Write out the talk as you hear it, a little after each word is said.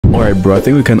Alright bro, I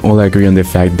think we can all agree on the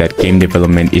fact that game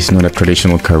development is not a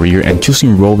traditional career, and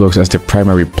choosing Roblox as the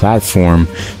primary platform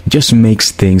just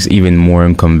makes things even more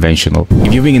unconventional.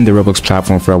 If you've been in the Roblox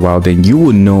platform for a while, then you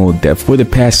would know that for the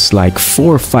past like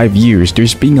 4 or 5 years,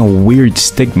 there's been a weird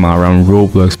stigma around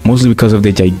Roblox, mostly because of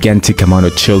the gigantic amount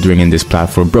of children in this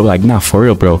platform. Bro, like nah, for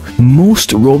real bro,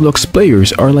 most Roblox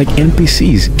players are like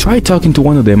NPCs. Try talking to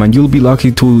one of them and you'll be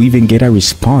lucky to even get a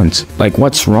response. Like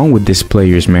what's wrong with these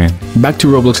players, man? Back to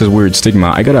Roblox's weird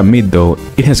stigma, I gotta admit though,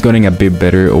 it has gotten a bit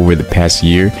better over the past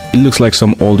year. It looks like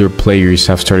some older players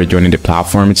have started joining the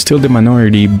platform. It's still the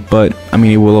minority, but I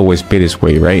mean it will always be this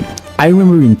way, right? I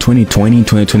remember in 2020,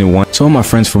 2021, some of my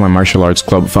friends from my martial arts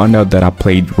club found out that I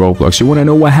played Roblox. You wanna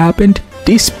know what happened?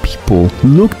 These people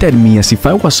looked at me as if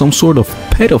I was some sort of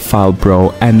pedophile,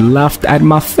 bro, and laughed at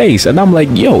my face. And I'm like,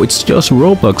 yo, it's just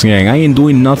Roblox, gang. I ain't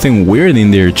doing nothing weird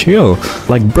in there, chill.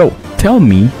 Like, bro, tell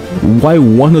me why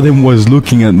one of them was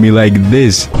looking at me like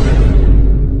this.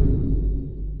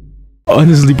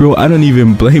 Honestly, bro, I don't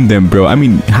even blame them, bro. I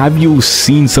mean, have you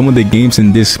seen some of the games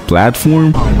in this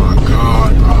platform? Oh my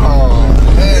god.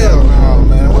 Oh, hell no,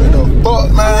 man. What the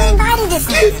fuck, man?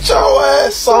 Get your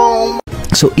ass on.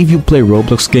 So if you play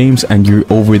Roblox games and you're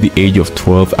over the age of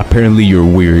 12, apparently you're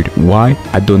weird. Why?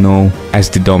 I don't know, as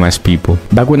the dumbass people.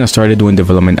 Back when I started doing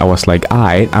development, I was like,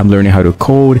 I'm learning how to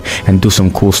code and do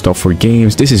some cool stuff for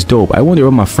games. This is dope. I wonder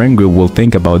what my friend group will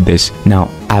think about this. Now,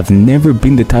 I've never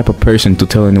been the type of person to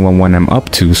tell anyone what I'm up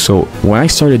to. So when I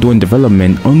started doing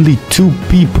development, only 2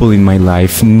 people in my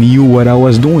life knew what I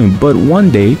was doing. But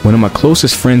one day, one of my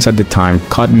closest friends at the time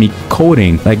caught me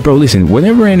coding. Like, bro, listen,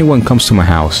 whenever anyone comes to my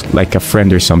house, like a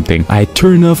friend or something, I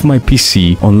turn off my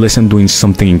PC unless I'm doing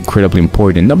something incredibly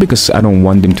important. Not because I don't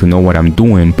want them to know what I'm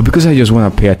doing, but because I just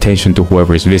want to pay attention to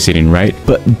whoever is visiting, right?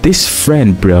 But this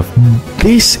friend, bro,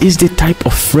 this is the type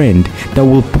of friend that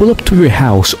will pull up to your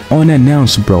house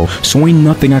unannounced, bro. So ain't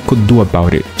nothing I could do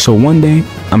about it. So one day,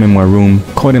 I'm in my room,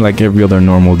 coding like every other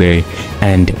normal day,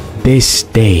 and this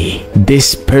day,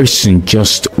 this person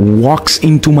just walks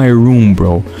into my room,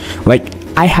 bro. Like,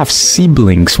 I have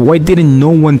siblings. Why didn't no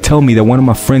one tell me that one of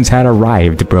my friends had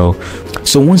arrived, bro?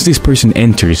 So once this person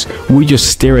enters, we just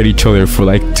stare at each other for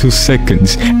like 2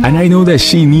 seconds, and I know that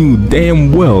she knew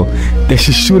damn well that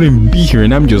she shouldn't be here,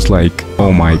 and I'm just like,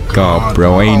 oh my god,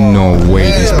 bro, ain't no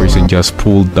way this person just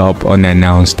pulled up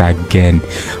unannounced again.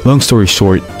 Long story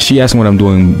short, she asked me what I'm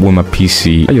doing with my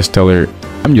PC. I just tell her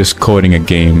I'm just coding a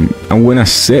game, and when I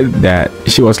said that,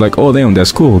 she was like, oh damn,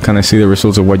 that's cool, can I see the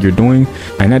results of what you're doing?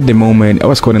 And at the moment, I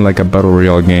was coding like a battle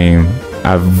royale game,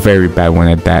 a very bad one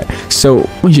at that. So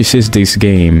when she sees this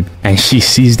game and she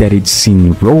sees that it's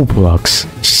in Roblox,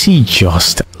 she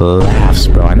just laughs,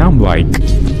 bro, and I'm like,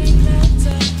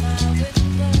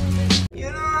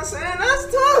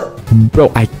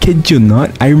 bro, I kid you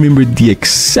not, I remember the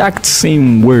exact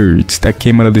same words that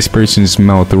came out of this person's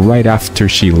mouth right after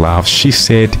she laughed. She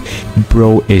said,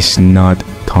 bro, it's not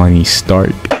Tony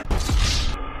Stark.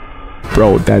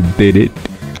 Bro, that did it.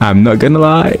 I'm not gonna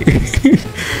lie.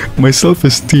 My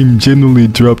self-esteem genuinely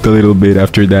dropped a little bit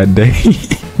after that day.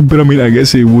 But I mean, I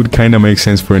guess it would kind of make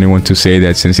sense for anyone to say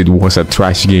that since it was a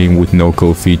trash game with no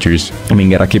cool features. I mean,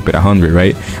 gotta keep it 100,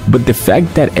 right? But the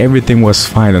fact that everything was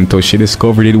fine until she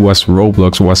discovered it was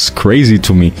Roblox was crazy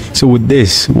to me. So with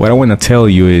this, what I want to tell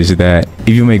you is that if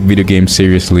you make video games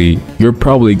seriously, you're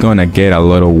probably gonna get a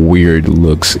lot of weird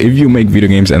looks. If you make video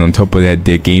games and on top of that,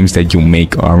 the games that you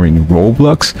make are in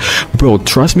Roblox, bro,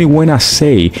 trust me when I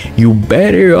say you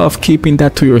better off keeping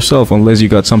that to yourself unless you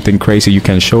got something crazy you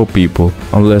can show people.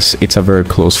 Unless it's a very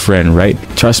close friend, right?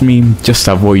 Trust me, just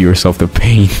avoid yourself the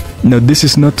pain. Now, this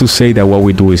is not to say that what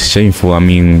we do is shameful. I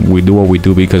mean, we do what we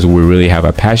do because we really have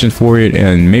a passion for it,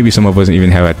 and maybe some of us even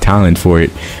have a talent for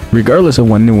it. Regardless of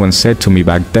what anyone said to me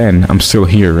back then, I'm still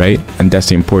here, right? And that's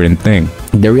the important thing.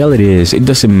 The reality is, it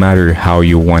doesn't matter how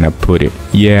you want to put it.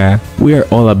 Yeah, we are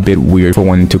all a bit weird for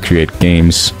wanting to create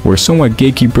games. We're somewhat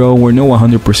geeky, bro. We're not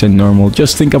 100% normal.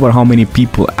 Just think about how many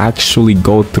people actually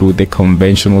go through the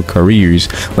conventional careers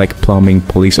like plumbing,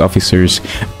 police officers,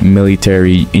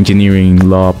 military, engineering,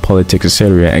 law, politics,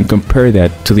 etc., and compare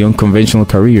that to the unconventional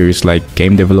careers like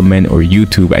game development or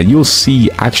YouTube, and you'll see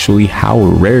actually how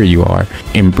rare you are.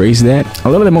 Embrace that. A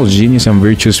lot of the most genius and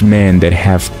virtuous men that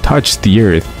have touched the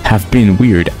earth have been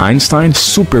weird. Einstein,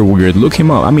 super weird. Look him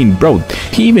up. I mean, bro,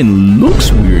 he even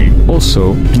looks weird.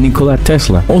 Also, Nikola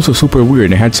Tesla, also super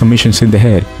weird and had some missions in the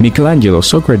head. Michelangelo,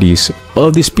 Socrates, all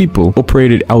of these people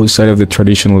operated outside of the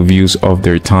traditional views of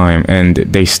their time, and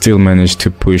they still managed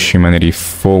to push humanity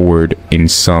forward in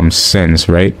some sense,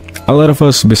 right? A lot of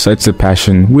us, besides the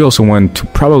passion, we also want to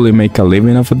probably make a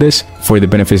living off of this for the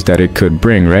benefits that it could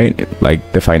bring, right?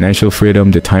 Like the financial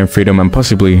freedom, the time freedom, and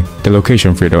possibly the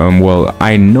location freedom. And well,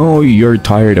 I know you're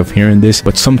tired of hearing this,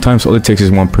 but sometimes all it takes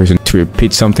is one person to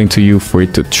repeat something to you for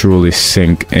it to truly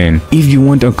sink in. If you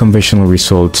want unconventional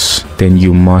results, then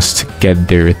you must get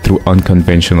there through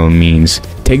unconventional means.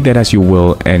 Take that as you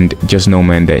will, and just know,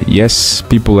 man, that yes,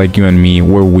 people like you and me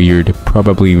were weird,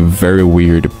 probably very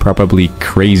weird, probably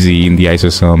crazy in the eyes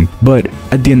of some, but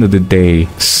at the end of the day,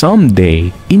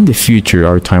 someday in the future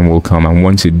our time will come, and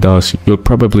once it does, you'll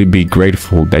probably be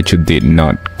grateful that you did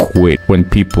not quit when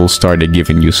people started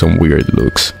giving you some weird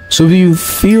looks. So do you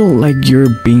feel like you're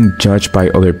being judged by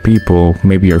other people,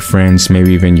 maybe your friends,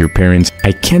 maybe even your parents?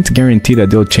 I can't guarantee that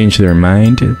they'll change their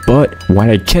mind, but what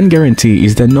I can guarantee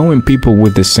is that knowing people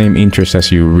with the same interests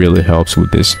as you really helps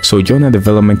with this. So join a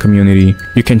development community.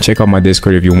 You can check out my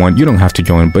Discord if you want. You don't have to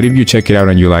join, but if you check it out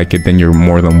and you like it, then you're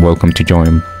more than welcome to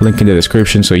join. Link in the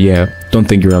description. So yeah, don't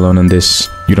think you're alone on this.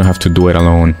 You don't have to do it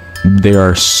alone. There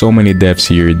are so many devs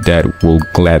here that will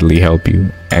gladly help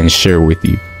you and share with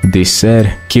you. This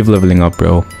said, keep leveling up,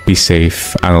 bro. Be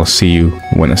safe, and I'll see you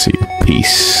when I see you.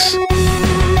 Peace.